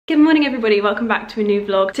Good morning everybody, welcome back to a new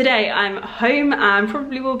vlog. Today I'm home and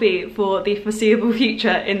probably will be for the foreseeable future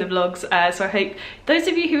in the vlogs, so I hope those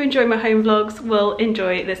of you who enjoy my home vlogs will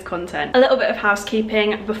enjoy this content. A little bit of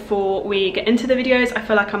housekeeping before we get into the videos. I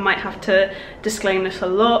feel like I might have to disclaim this a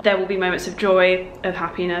lot. There will be moments of joy, of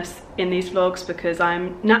happiness in these vlogs because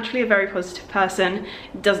I'm naturally a very positive person.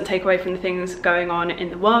 It doesn't take away from the things going on in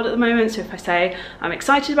the world at the moment, so if I say I'm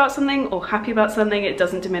excited about something or happy about something, it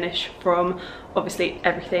doesn't diminish from obviously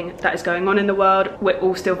everything that is going on in the world. We're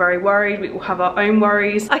all still very worried, we all have our own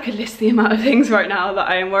worries. I could list the amount of things right now that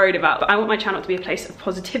I am worried about, but I want my channel to be a place of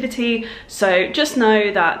positivity, so just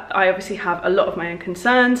know that I obviously have a lot of my own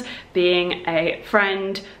concerns, being a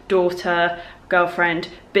friend, daughter, girlfriend,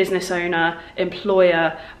 business owner,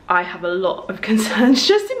 employer. I have a lot of concerns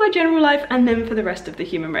just in my general life and then for the rest of the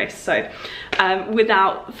human race. So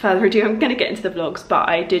without further ado, I'm gonna get into the vlogs, but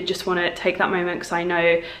I did just want to take that moment because I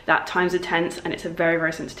know that times are tense and it's a very,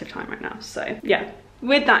 very sensitive time right now. So yeah.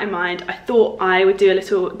 With that in mind, I thought I would do a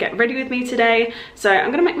little get ready with me today. So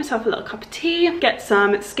I'm gonna make myself a little cup of tea, get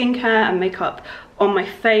some skincare and makeup on my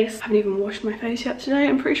face. I haven't even washed my face yet today.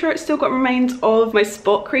 I'm pretty sure it's still got remains of my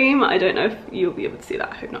spot cream. I don't know if you'll be able to see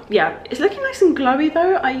that, I hope not. Yeah, it's looking nice and glowy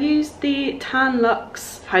though. I used the Tan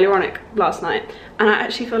Luxe Hyaluronic last night and I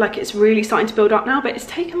actually feel like it's really starting to build up now, but it's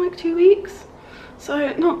taken like 2 weeks.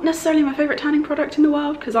 So not necessarily my favourite tanning product in the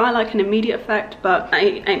world because I like an immediate effect, but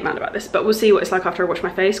I ain't mad about this. But we'll see what it's like after I wash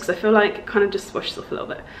my face because I feel like it kind of just washes off a little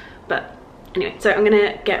bit. But anyway, so I'm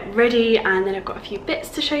gonna get ready and then I've got a few bits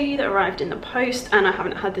to show you that arrived in the post and I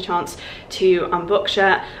haven't had the chance to unbox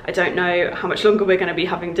yet. I don't know how much longer we're gonna be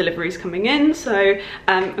having deliveries coming in, so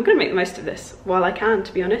I'm gonna make the most of this while I can,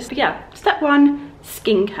 to be honest. But yeah, step one,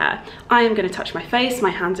 skincare. I am gonna touch my face,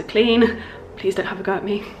 my hands are clean. Please don't have a go at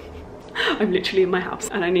me. I'm literally in my house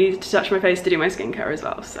and I need to touch my face to do my skincare as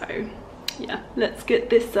well, so yeah, let's get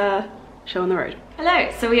this show on the road.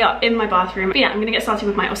 Hello, so we are in my bathroom. But yeah, I'm gonna get started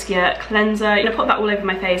with my Oskia cleanser. I'm gonna put that all over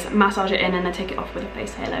my face, massage it in and then take it off with a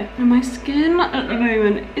face halo. And my skin at the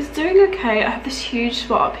moment is doing okay. I have this huge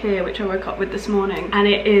spot up here which I woke up with this morning and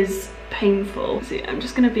it is painful. So I'm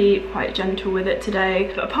just gonna be quite gentle with it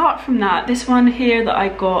today. But apart from that, this one here that I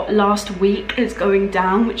got last week is going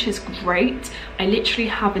down, which is great. I literally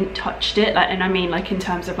haven't touched it, like, and I mean like in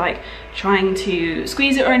terms of like trying to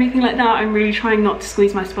squeeze it or anything like that. I'm really trying not to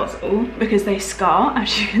squeeze my spots at all because they scar,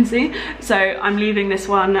 as you can see. So I'm leaving this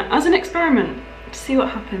one as an experiment to see what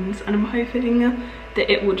happens, and I'm hoping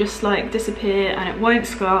that it will just like disappear and it won't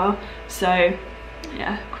scar. So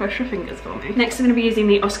yeah, cross your fingers for me. Next I'm going to be using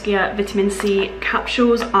the Oskia vitamin C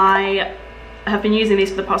capsules. I have been using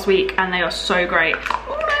these for the past week and they are so great.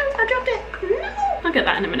 Oh no, I dropped it. No, I'll get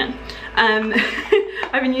that in a minute.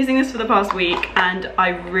 I've been using this for the past week and I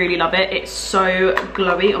really love it. It's so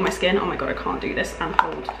glowy on my skin. Oh my god, I can't do this and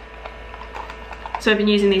hold. So I've been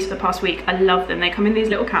using these for the past week. I love them. They come in these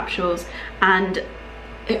little capsules and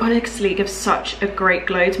it honestly gives such a great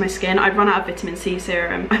glow to my skin. I've run out of vitamin C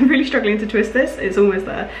serum. I'm really struggling to twist this. It's almost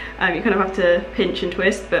there. You kind of have to pinch and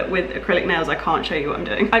twist, but with acrylic nails I can't show you what I'm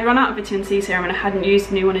doing. I'd run out of vitamin C serum and I hadn't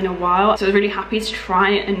used a new one in a while, so I was really happy to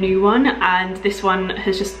try a new one, and this one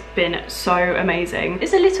has just been so amazing.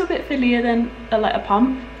 It's a little bit fillier than like a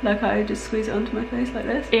pump, like I just squeeze it onto my face like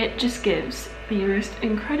this. It just gives the most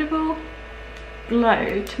incredible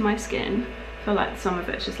glow to my skin. I feel like some of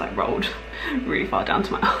it's just like rolled really far down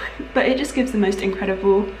to my eye, but it just gives the most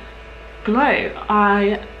incredible glow.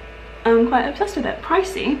 I am quite obsessed with it.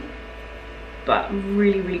 Pricey, but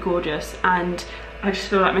really, really gorgeous, and I just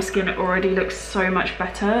feel like my skin already looks so much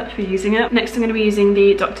better for using it. Next I'm going to be using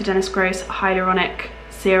the Dr. Dennis Gross Hyaluronic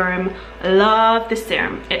Serum. I love this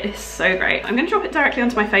serum, it is so great. I'm going to drop it directly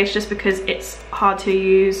onto my face just because it's hard to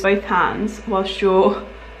use both hands whilst you're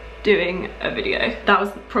doing a video. That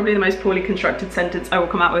was probably the most poorly constructed sentence I will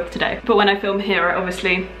come out with today. But when I film here, I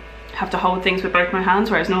obviously have to hold things with both my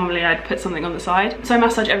hands, whereas normally I'd put something on the side. So I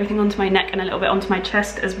massage everything onto my neck and a little bit onto my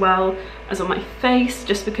chest as well as on my face,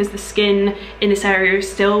 just because the skin in this area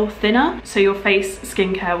is still thinner. So your face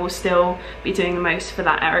skincare will still be doing the most for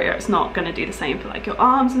that area. It's not gonna do the same for like your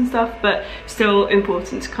arms and stuff, but still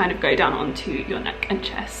important to kind of go down onto your neck and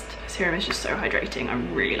chest. Serum is just so hydrating, I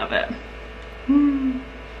really love it.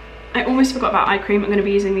 I almost forgot about eye cream. I'm going to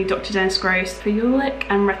be using the Dr. Dennis Gross Ferulic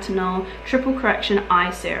and Retinol Triple Correction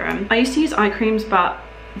Eye Serum. I used to use eye creams, but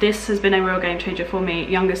this has been a real game changer for me.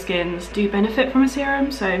 Younger skins do benefit from a serum,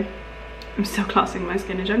 so I'm still classing my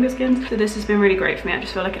skin as younger skins. So this has been really great for me. I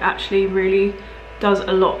just feel like it actually really does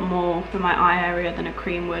a lot more for my eye area than a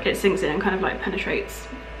cream would. It sinks in and kind of like penetrates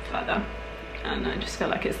further. And I just feel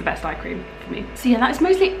like it's the best eye cream for me. So yeah, that is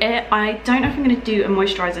mostly it. I don't know if I'm going to do a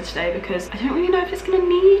moisturizer today because I don't really know if it's going to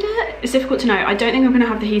need It's difficult to know. I don't think I'm gonna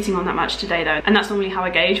have the heating on that much today though, and that's normally how I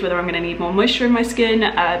gauge whether I'm gonna need more moisture in my skin,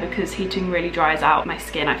 because heating really dries out my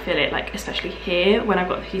skin. I feel it, like especially here when I've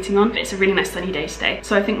got the heating on. But it's a really nice sunny day today,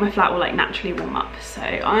 so I think my flat will like naturally warm up, so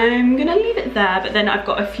I'm gonna leave it there. But then I've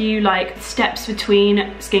got a few like steps between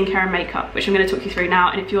skincare and makeup, which I'm gonna talk you through now.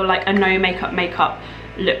 And if you're like a no makeup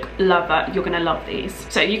look lover, you're gonna love these.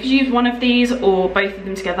 So you could use one of these or both of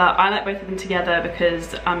them together. I like both of them together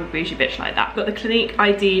because I'm a bougie bitch like that. I've got the Clinique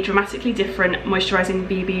ID Dramatically Different Moisturizing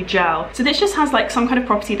BB Gel. So this just has like some kind of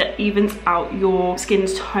property that evens out your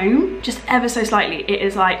skin's tone just ever so slightly. It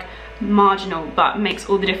is like marginal, but makes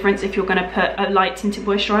all the difference if you're gonna put a light tinted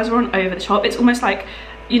moisturizer on over the top. It's almost like,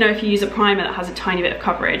 you know, if you use a primer that has a tiny bit of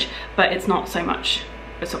coverage, but it's not so much.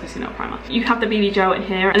 It's obviously not a primer. You have the BB gel in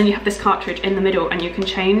here, and then you have this cartridge in the middle, and you can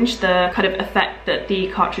change the kind of effect that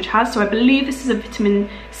the cartridge has. So I believe this is a vitamin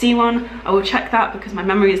C one. I will check that because my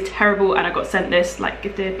memory is terrible and I got sent this like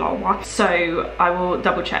gifted, blah blah. So I will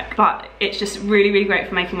double check. But it's just really, really great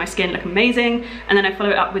for making my skin look amazing. And then I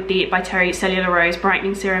follow it up with the By Terry Cellular Rose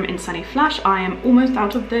Brightening Serum in Sunny Flash. I am almost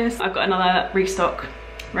out of this. I've got another restock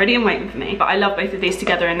ready and waiting for me. But I love both of these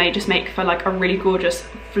together, and they just make for like a really gorgeous,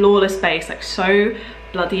 flawless base, like so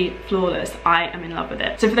bloody flawless. I am in love with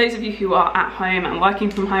it. So for those of you who are at home and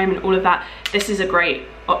working from home and all of that, this is a great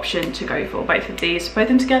option to go for. Both of these, both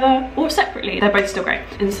them together or separately, they're both still great.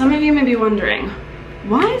 And some of you may be wondering,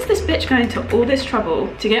 why is this bitch going to all this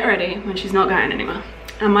trouble to get ready when she's not going anywhere?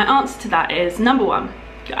 And my answer to that is, number one,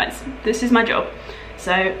 guys, this is my job.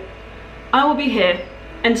 So I will be here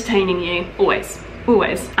entertaining you always.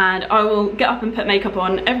 And I will get up and put makeup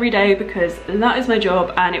on every day because that is my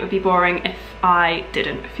job, and it would be boring if I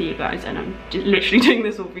didn't for you guys. And I'm just literally doing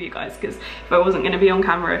this all for you guys, because if I wasn't going to be on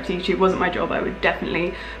camera, if YouTube wasn't my job, I would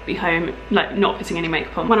definitely be home like not putting any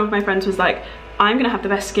makeup on. One of my friends was like, I'm gonna have the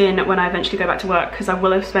best skin when I eventually go back to work because I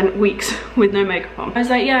will have spent weeks with no makeup on. I was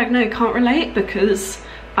like, yeah, no, can't relate, because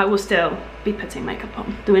I will still be putting makeup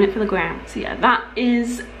on, doing it for the gram. So yeah, that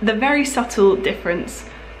is the very subtle difference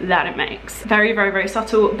that it makes. Very, very, very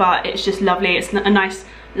subtle, but it's just lovely. It's a nice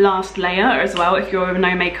last layer as well. If you're a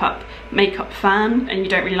no makeup fan and you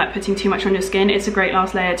don't really like putting too much on your skin, it's a great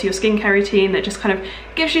last layer to your skincare routine that just kind of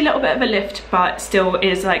gives you a little bit of a lift, but still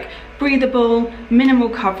is like breathable, minimal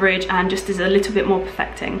coverage, and just is a little bit more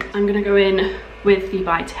perfecting. I'm gonna go in with the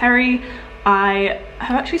By Terry. I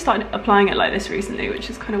have actually started applying it like this recently, which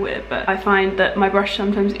is kind of weird, but I find that my brush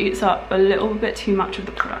sometimes eats up a little bit too much of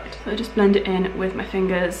the product. So I just blend it in with my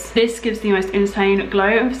fingers. This gives the most insane glow,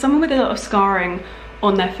 and for someone with a lot of scarring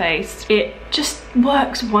on their face, it just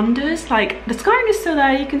works wonders. Like, the scarring is still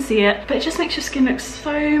there, you can see it, but it just makes your skin look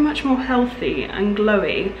so much more healthy and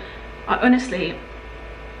glowy. I honestly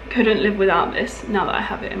couldn't live without this now that I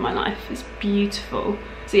have it in my life. It's beautiful.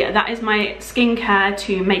 So yeah, that is my skincare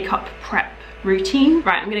to makeup prep routine.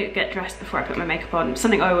 Right, I'm gonna get dressed before I put my makeup on,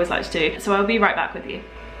 something I always like to do. So I'll be right back with you.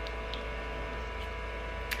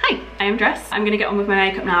 Hi, I am dressed. I'm gonna get on with my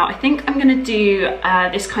makeup now. I think I'm gonna do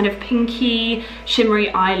this kind of pinky, shimmery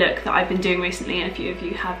eye look that I've been doing recently, and a few of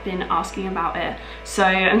you have been asking about it. So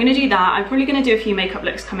I'm gonna do that. I'm probably gonna do a few makeup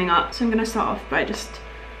looks coming up. So I'm gonna start off by just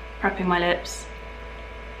prepping my lips,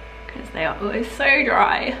 because they are always so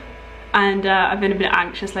dry. And I've been a bit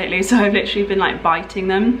anxious lately, so I've literally been like biting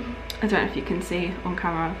them. I don't know if you can see on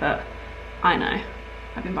camera, but I know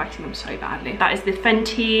I've been biting them so badly. That is the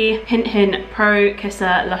Fenty Hint Hint Pro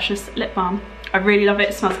Kisser Luscious Lip Balm. I really love it.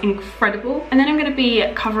 It smells incredible. And then I'm going to be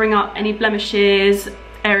covering up any blemishes,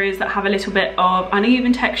 areas that have a little bit of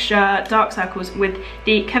uneven texture, dark circles, with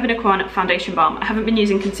the Kevyn Aucoin Foundation Balm. I haven't been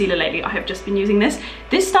using concealer lately. I have just been using this.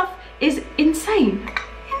 This stuff is insane.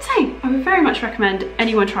 I would very much recommend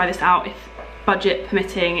anyone try this out. If budget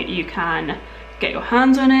permitting, you can get your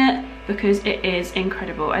hands on it, because it is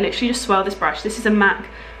incredible. I literally just swirl this brush. This is a MAC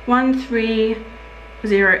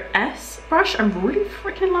 130S brush. I really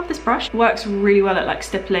freaking love this brush. Works really well at like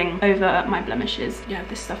stippling over my blemishes. Yeah,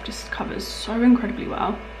 this stuff just covers so incredibly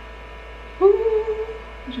well. Ooh,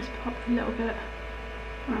 I'll just pop a little bit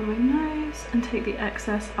around my nose and take the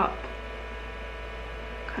excess up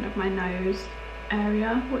kind of my nose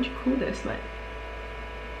area. What do you call this? Like,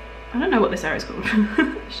 I don't know what this area is called.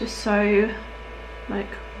 It's just so like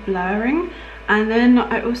blurring. And then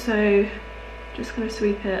I also just kind of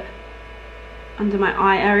sweep it under my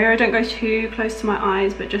eye area. I don't go too close to my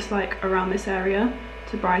eyes, but just like around this area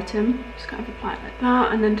to brighten. Just kind of apply it like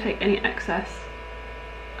that, and then take any excess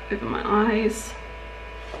over my eyes.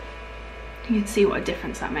 You can see what a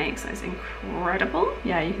difference that makes. That is incredible.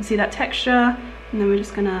 Yeah, you can see that texture. And then we're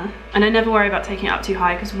just gonna, and I never worry about taking it up too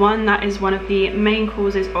high, because one, that is one of the main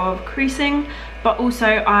causes of creasing, but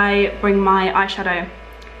also I bring my eyeshadow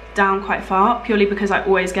down quite far, purely because I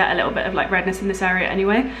always get a little bit of like redness in this area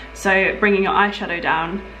anyway. So bringing your eyeshadow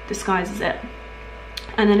down disguises it.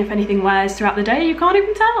 And then if anything wears throughout the day, you can't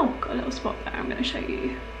even tell. Got a little spot there, I'm gonna show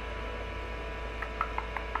you.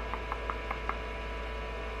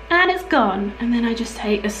 And it's gone. And then I just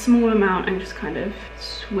take a small amount and just kind of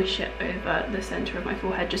swish it over the center of my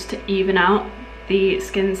forehead just to even out the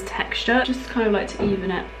skin's texture. Just kind of like to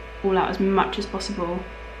even it all out as much as possible,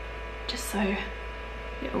 just so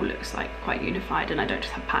it all looks like quite unified and I don't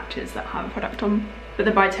just have patches that have a product on. But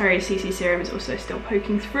the By Terry CC serum is also still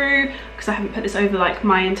poking through because I haven't put this over like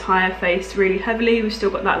my entire face really heavily. We've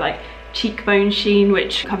still got that like cheekbone sheen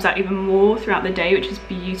which comes out even more throughout the day, which is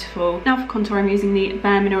beautiful. Now for contour, I'm using the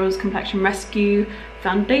Bare Minerals Complexion Rescue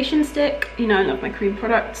foundation stick. You know I love my cream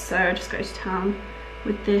products, so I just go to town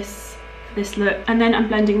with this for this look. And then I'm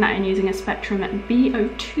blending that in using a Spectrum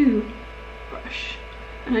B02 brush,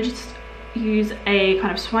 and I just use a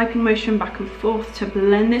kind of swiping motion back and forth to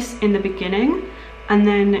blend this in the beginning, and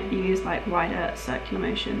then use like wider circular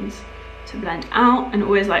motions to blend out, and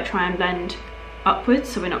always like try and blend upwards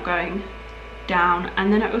so we're not going down.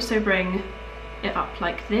 And then I also bring it up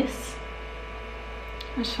like this.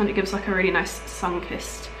 I just find it gives like a really nice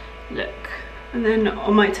sun-kissed look. And then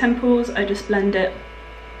on my temples I just blend it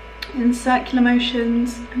in circular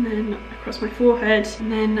motions, and then across my forehead,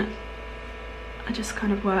 and then I just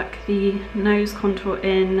kind of work the nose contour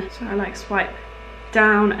in. So I like swipe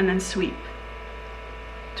down and then sweep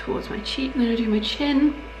towards my cheek. And then I do my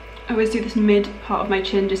chin. I always do this mid part of my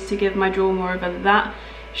chin just to give my jaw more of a that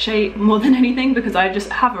shape more than anything, because I just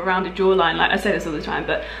have a rounded jawline. Like I say this all the time,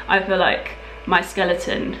 but I feel like my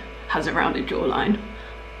skeleton has a rounded jawline.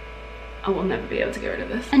 I will never be able to get rid of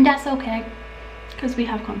this, and that's okay because we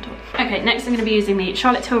have contour. Okay, next I'm going to be using the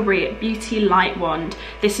Charlotte Tilbury Beauty Light Wand.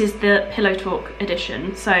 This is the Pillow Talk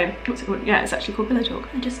edition. So what's it called? Yeah, it's actually called Pillow Talk.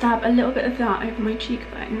 I just dab a little bit of that over my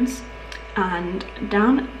cheekbones and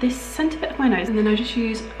down this centre bit of my nose, and then I just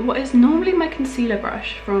use what is normally my concealer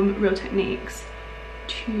brush from Real Techniques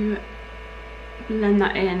to blend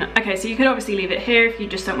that in. Okay, so you could obviously leave it here if you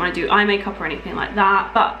just don't want to do eye makeup or anything like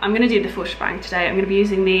that, but I'm going to do the full shebang today. I'm going to be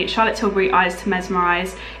using the Charlotte Tilbury Eyes to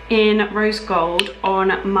Mesmerise in Rose Gold on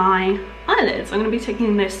my eyelids. I'm going to be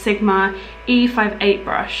taking this Sigma E58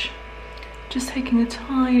 brush, just taking a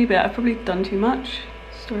tiny bit. I've probably done too much,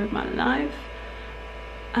 story of my life.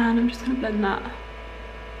 And I'm just going to blend that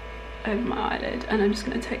over my eyelid, and I'm just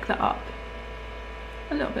going to take that up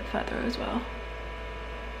a little bit further as well.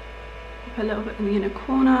 Up a little bit in the inner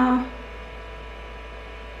corner.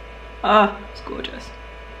 Oh, it's gorgeous.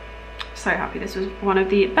 So happy. This was one of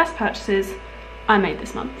the best purchases I made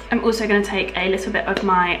this month. I'm also going to take a little bit of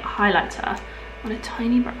my highlighter on a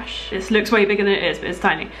tiny brush. This looks way bigger than it is, but it's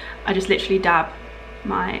tiny. I just literally dab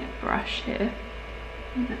my brush here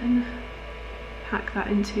and then pack that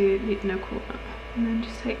into the inner corner, and then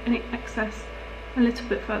just take any excess a little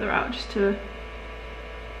bit further out just to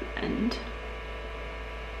blend.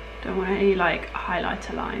 Don't want any like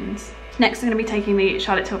highlighter lines. Next I'm going to be taking the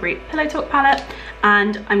Charlotte Tilbury Pillow Talk palette,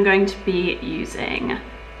 and I'm going to be using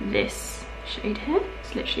this shade here.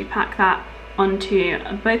 Just literally pack that onto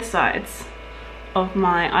both sides of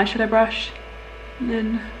my eyeshadow brush, and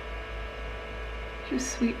then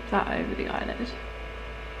just sweep that over the eyelid.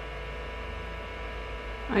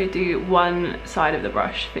 I do one side of the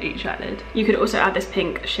brush for each eyelid. You could also add this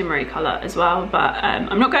pink shimmery colour as well, but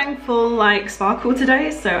I'm not going full like sparkle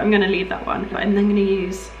today, so I'm going to leave that one. I'm then going to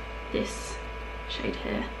use this shade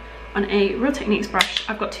here on a Real Techniques brush.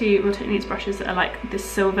 I've got two Real Techniques brushes that are like this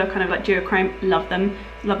silver kind of like duochrome. Love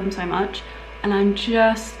them so much. And I'm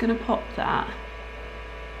just going to pop that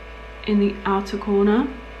in the outer corner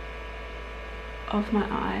of my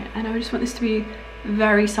eye, and I just want this to be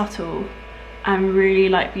very subtle and really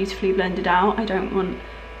like beautifully blended out. I don't want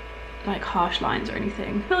like harsh lines or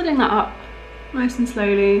anything. Building that up nice and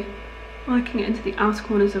slowly, working it into the outer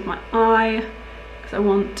corners of my eye, because I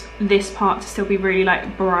want this part to still be really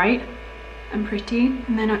like bright and pretty.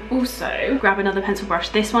 And then I also grab another pencil brush.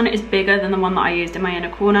 This one is bigger than the one that I used in my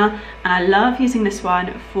inner corner, and I love using this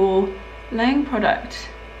one for laying product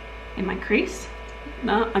in my crease.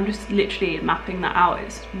 No, I'm just literally mapping that out.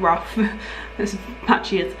 It's rough, it's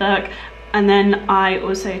patchy as fuck. And then I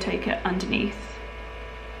also take it underneath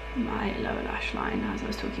my lower lash line, as I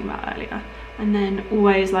was talking about earlier, and then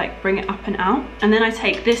always like bring it up and out. And then I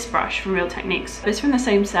take this brush from Real Techniques. It's from the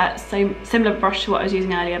same set, similar brush to what I was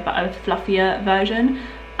using earlier, but a fluffier version,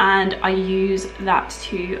 and I use that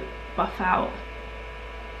to buff out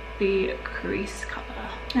the crease colour.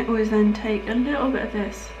 I always then take a little bit of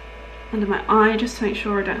this under my eye just to make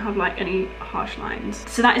sure I don't have like any harsh lines.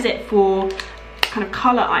 So that is it for kind of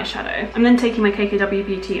colour eyeshadow. I'm then taking my KKW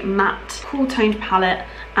Beauty matte cool toned palette,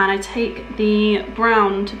 and I take the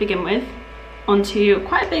brown to begin with onto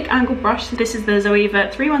quite a big angled brush. So this is the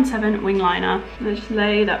Zoeva 317 wing liner, and I just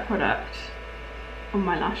lay that product on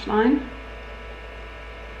my lash line,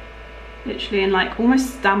 literally in like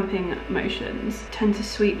almost stamping motions. I tend to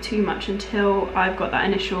sweep too much until I've got that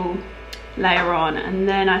initial layer on, and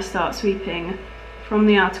then I start sweeping from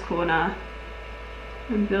the outer corner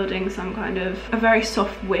and building some kind of a very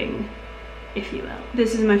soft wing, if you will.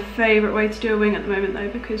 This is my favourite way to do a wing at the moment though,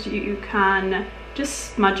 because you can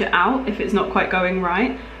just smudge it out if it's not quite going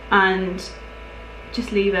right and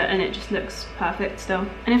just leave it and it just looks perfect still.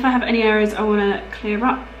 And if I have any areas I want to clear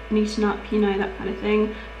up, neaten up, you know, that kind of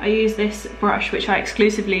thing, I use this brush which I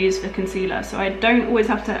exclusively use for concealer, so I don't always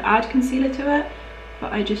have to add concealer to it,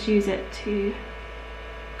 but I just use it to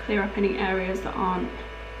clear up any areas that aren't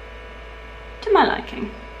to my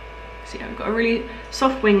liking. So yeah, I've got a really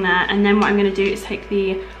soft wing there, and then what I'm going to do is take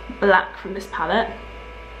the black from this palette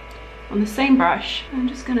on the same brush. I'm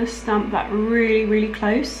just going to stamp that really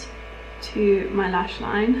close to my lash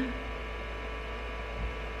line,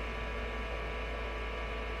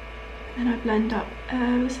 and I blend up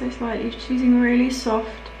ever so slightly, just using really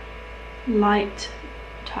soft light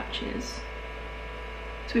touches.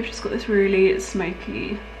 So we've just got this really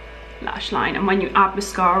smoky lash line, and when you add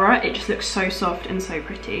mascara it just looks so soft and so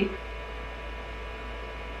pretty.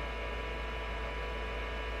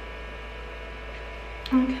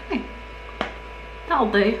 Okay,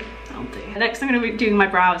 that'll do. Next I'm going to be doing my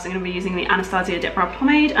brows. I'm going to be using the Anastasia Dip Brow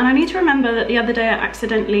Pomade, and I need to remember that the other day I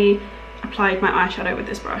accidentally applied my eyeshadow with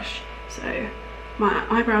this brush, so my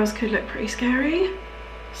eyebrows could look pretty scary.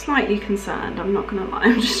 Slightly concerned, I'm not gonna lie.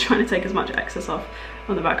 I'm just trying to take as much excess off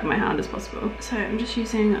on the back of my hand as possible. So I'm just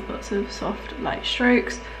using lots of soft light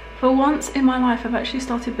strokes. For once in my life I've actually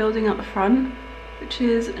started building out the front, which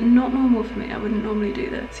is not normal for me. I wouldn't normally do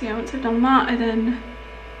this. So yeah, once I've done that, I then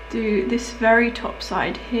do this very top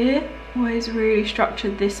side here. Always really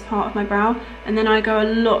structured this part of my brow, and then I go a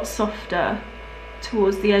lot softer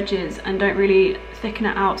towards the edges and don't really thicken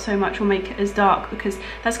it out so much or make it as dark, because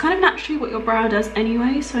that's kind of naturally what your brow does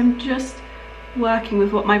anyway. So I'm just working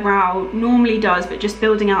with what my brow normally does, but just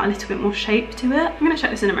building out a little bit more shape to it. I'm gonna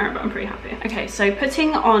check this in a mirror, but I'm pretty happy. Okay, so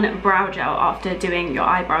putting on brow gel after doing your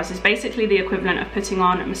eyebrows is basically the equivalent of putting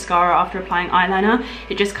on mascara after applying eyeliner.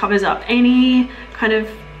 It just covers up any kind of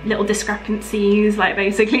little discrepancies, like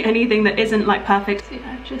basically anything that isn't like perfect. So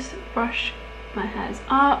yeah, just brush my hairs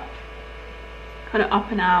up, kind of up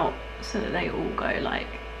and out, so that they all go like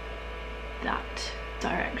that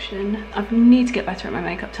direction. I need to get better at my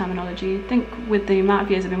makeup terminology. I think with the amount of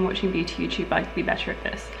years I've been watching beauty YouTube, I'd be better at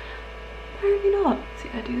this. Apparently not. See,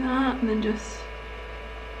 I do that and then just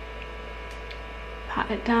pat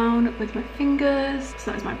it down with my fingers. So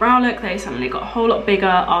that's my brow look. They suddenly got a whole lot bigger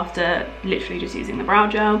after literally just using the brow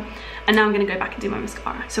gel. And now I'm going to go back and do my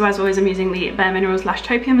mascara. So as always, I'm using the Bare Minerals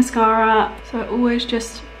Lashtopia mascara. So I always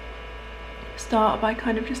just start by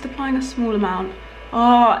kind of just applying a small amount.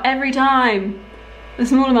 Oh, every time! A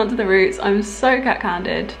small amount to the roots. I'm so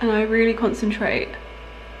cat-candid, and I really concentrate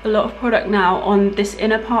a lot of product now on this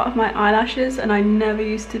inner part of my eyelashes, and I never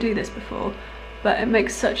used to do this before, but it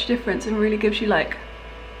makes such a difference and really gives you like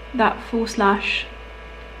that false lash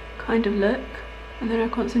kind of look. And then I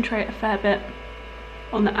concentrate a fair bit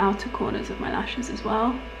on the outer corners of my lashes as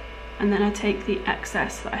well, and then I take the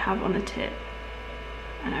excess that I have on the tip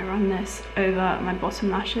and I run this over my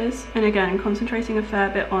bottom lashes. And again, concentrating a fair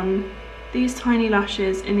bit on these tiny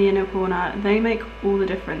lashes in the inner corner. They make all the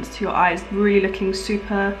difference to your eyes really looking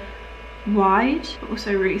super wide, but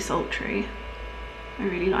also really sultry. I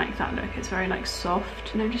really like that look. It's very like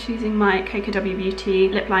soft. And I'm just using my KKW Beauty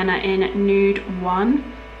lip liner in Nude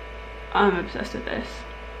 1. I'm obsessed with this.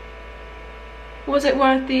 Was it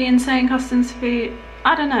worth the insane customs fee?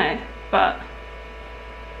 I don't know, but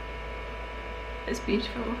it's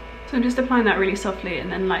beautiful. So I'm just applying that really softly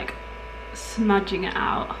and then like smudging it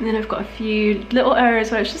out. And then I've got a few little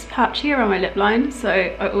areas where it's just patchy around my lip line, so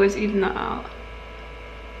I always even that out.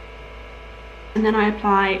 And then I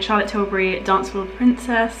apply Charlotte Tilbury Dance Floor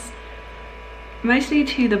Princess, mostly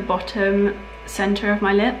to the bottom center of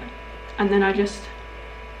my lip, and then I just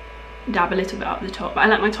dab a little bit up the top. I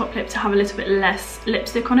like my top lip to have a little bit less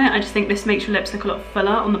lipstick on it. I just think this makes your lips look a lot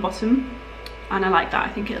fuller on the bottom, and I like that. I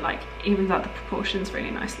think it like evens out the proportions really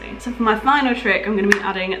nicely. So for my final trick, I'm going to be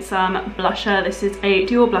adding some blusher. This is a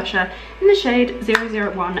dual blusher in the shade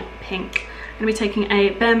 001 Pink. I'm going to be taking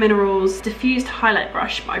a Bare Minerals diffused highlight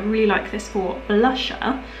brush, but I really like this for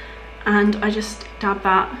blusher, and I just dab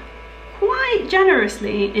that quite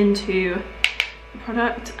generously into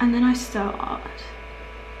product, and then I start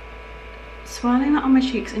swirling that on my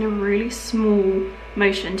cheeks in a really small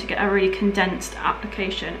motion to get a really condensed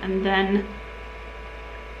application, and then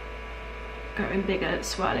go in bigger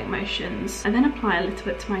swirling motions, and then apply a little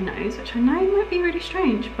bit to my nose, which I know might be really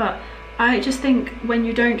strange, but I just think when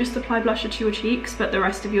you don't just apply blusher to your cheeks but the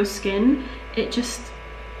rest of your skin, it just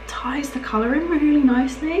ties the colour in really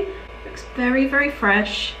nicely. Looks very, very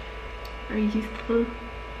fresh, very youthful,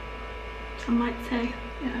 some might say.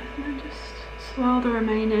 Yeah, and then just swirl the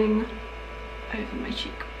remaining over my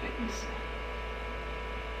cheekbones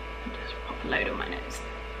and just pop a load on my nose.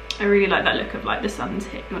 I really like that look of like the sun's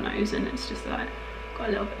hit your nose and it's just like got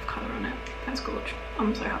a little bit of colour on it. That's gorgeous.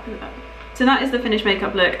 I'm so happy with that. So that is the finished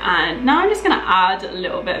makeup look, and now I'm just going to add a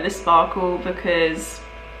little bit of this sparkle because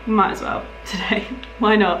might as well today.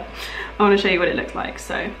 Why not? I want to show you what it looks like.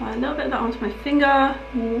 So a little bit of that onto my finger.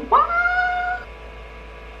 Wow.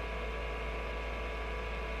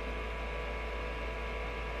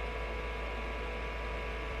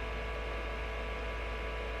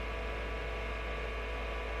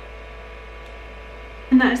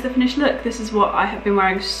 And that is the finished look. This is what I have been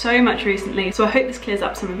wearing so much recently. So I hope this clears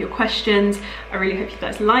up some of your questions. I really hope you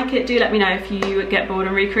guys like it. Do let me know if you get bored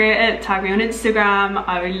and recreate it. Tag me on Instagram.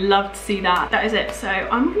 I would love to see that. That is it. So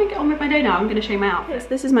I'm gonna get on with my day now. I'm gonna show you my outfits.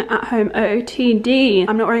 This is my at-home OOTD.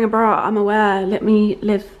 I'm not wearing a bra, I'm aware. Let me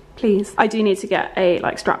live, please. I do need to get a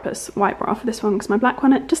like strapless white bra for this one because my black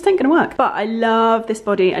one, it just ain't gonna work. But I love this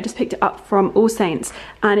body. I just picked it up from All Saints,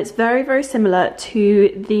 and it's very, very similar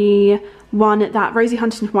to the one that Rosie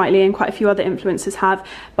Huntington-Whiteley and quite a few other influencers have,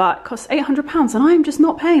 but costs £800, and I'm just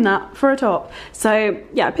not paying that for a top. So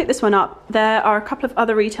yeah, I picked this one up. There are a couple of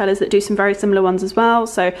other retailers that do some very similar ones as well,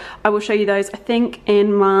 so I will show you those, I think,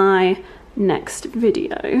 in my next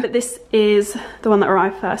video. But this is the one that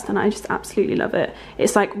arrived first, and I just absolutely love it.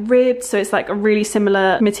 It's like ribbed, so it's like a really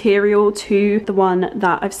similar material to the one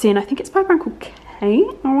that I've seen. I think it's by a brand called I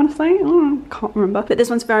want to say, I can't remember, but this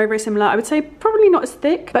one's very, very similar. I would say probably not as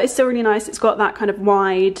thick, but it's still really nice. It's got that kind of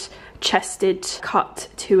wide chested cut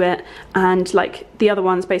to it, and like the other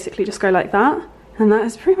ones basically just go like that, and that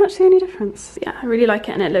is pretty much the only difference. Yeah, I really like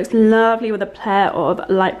it, and it looks lovely with a pair of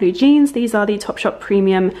light blue jeans. These are the Topshop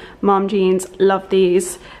Premium mom jeans. Love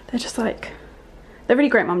these. They're just like, they're really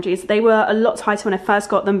great mom jeans. They were a lot tighter when I first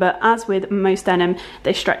got them, but as with most denim,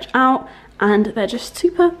 they stretch out and they're just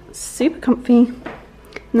super, super comfy.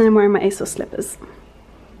 And then I'm wearing my ASOS slippers.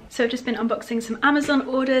 So I've just been unboxing some Amazon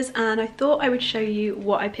orders, and I thought I would show you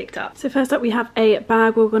what I picked up. So first up we have a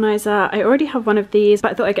bag organizer. I already have one of these,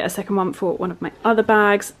 but I thought I'd get a second one for one of my other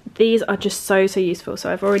bags. These are just so, so useful.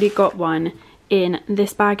 So I've already got one in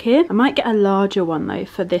this bag here. I might get a larger one though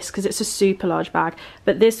for this because it's a super large bag,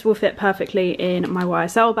 but this will fit perfectly in my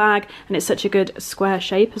YSL bag, and it's such a good square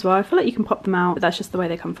shape as well. I feel like you can pop them out, but that's just the way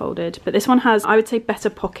they come folded. But this one has, I would say, better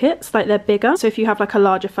pockets, like they're bigger. So if you have like a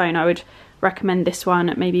larger phone, I would recommend this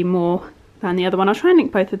one maybe more than the other one. I'll try and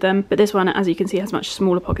link both of them, but this one, as you can see, has much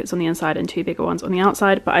smaller pockets on the inside and two bigger ones on the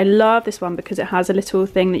outside. But I love this one because it has a little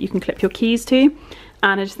thing that you can clip your keys to,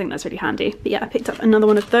 and I just think that's really handy. But yeah, I picked up another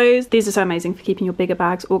one of those. These are so amazing for keeping your bigger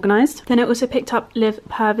bags organized. Then I also picked up Liv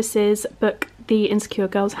Purvis's book, The Insecure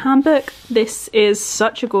Girl's Handbook. This is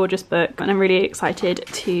such a gorgeous book, and I'm really excited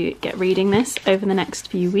to get reading this over the next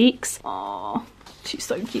few weeks. Aww, she's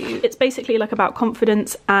so cute. It's basically like about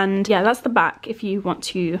confidence, and yeah, that's the back if you want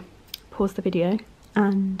to pause the video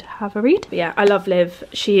and have a read. But yeah, I love Liv.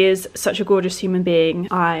 She is such a gorgeous human being.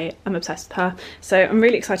 I am obsessed with her. So I'm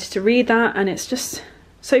really excited to read that, and it's just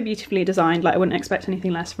so beautifully designed. Like, I wouldn't expect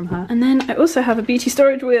anything less from her. And then I also have a beauty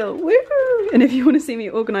storage wheel. Woohoo! And if you want to see me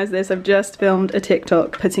organize this, I've just filmed a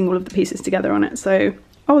TikTok putting all of the pieces together on it. So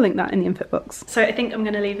I'll link that in the info box. So I think I'm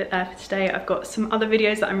going to leave it there for today. I've got some other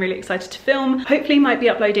videos that I'm really excited to film. Hopefully might be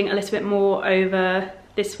uploading a little bit more over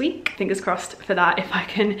this week. Fingers crossed for that, if I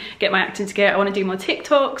can get my acting together. I want to do more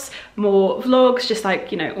TikToks, more vlogs, just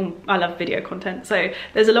like, you know, I love video content, so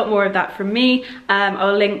there's a lot more of that from me.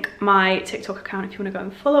 I'll link my TikTok account if you want to go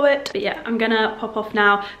and follow it. But yeah, I'm gonna pop off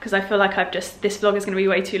now because I feel like this vlog is going to be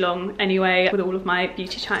way too long anyway with all of my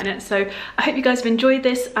beauty chat in it. So I hope you guys have enjoyed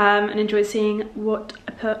this and enjoyed seeing what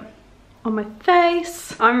I put on my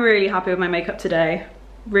face. I'm really happy with my makeup today.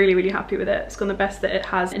 Really, really happy with it. It's gone the best that it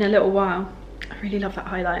has in a little while. I really love that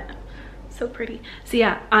highlight, so pretty. So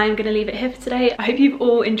yeah, I'm gonna leave it here for today. I hope you've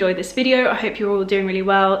all enjoyed this video. I hope you're all doing really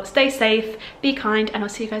well. Stay safe, be kind, and I'll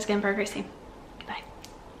see you guys again very, very soon.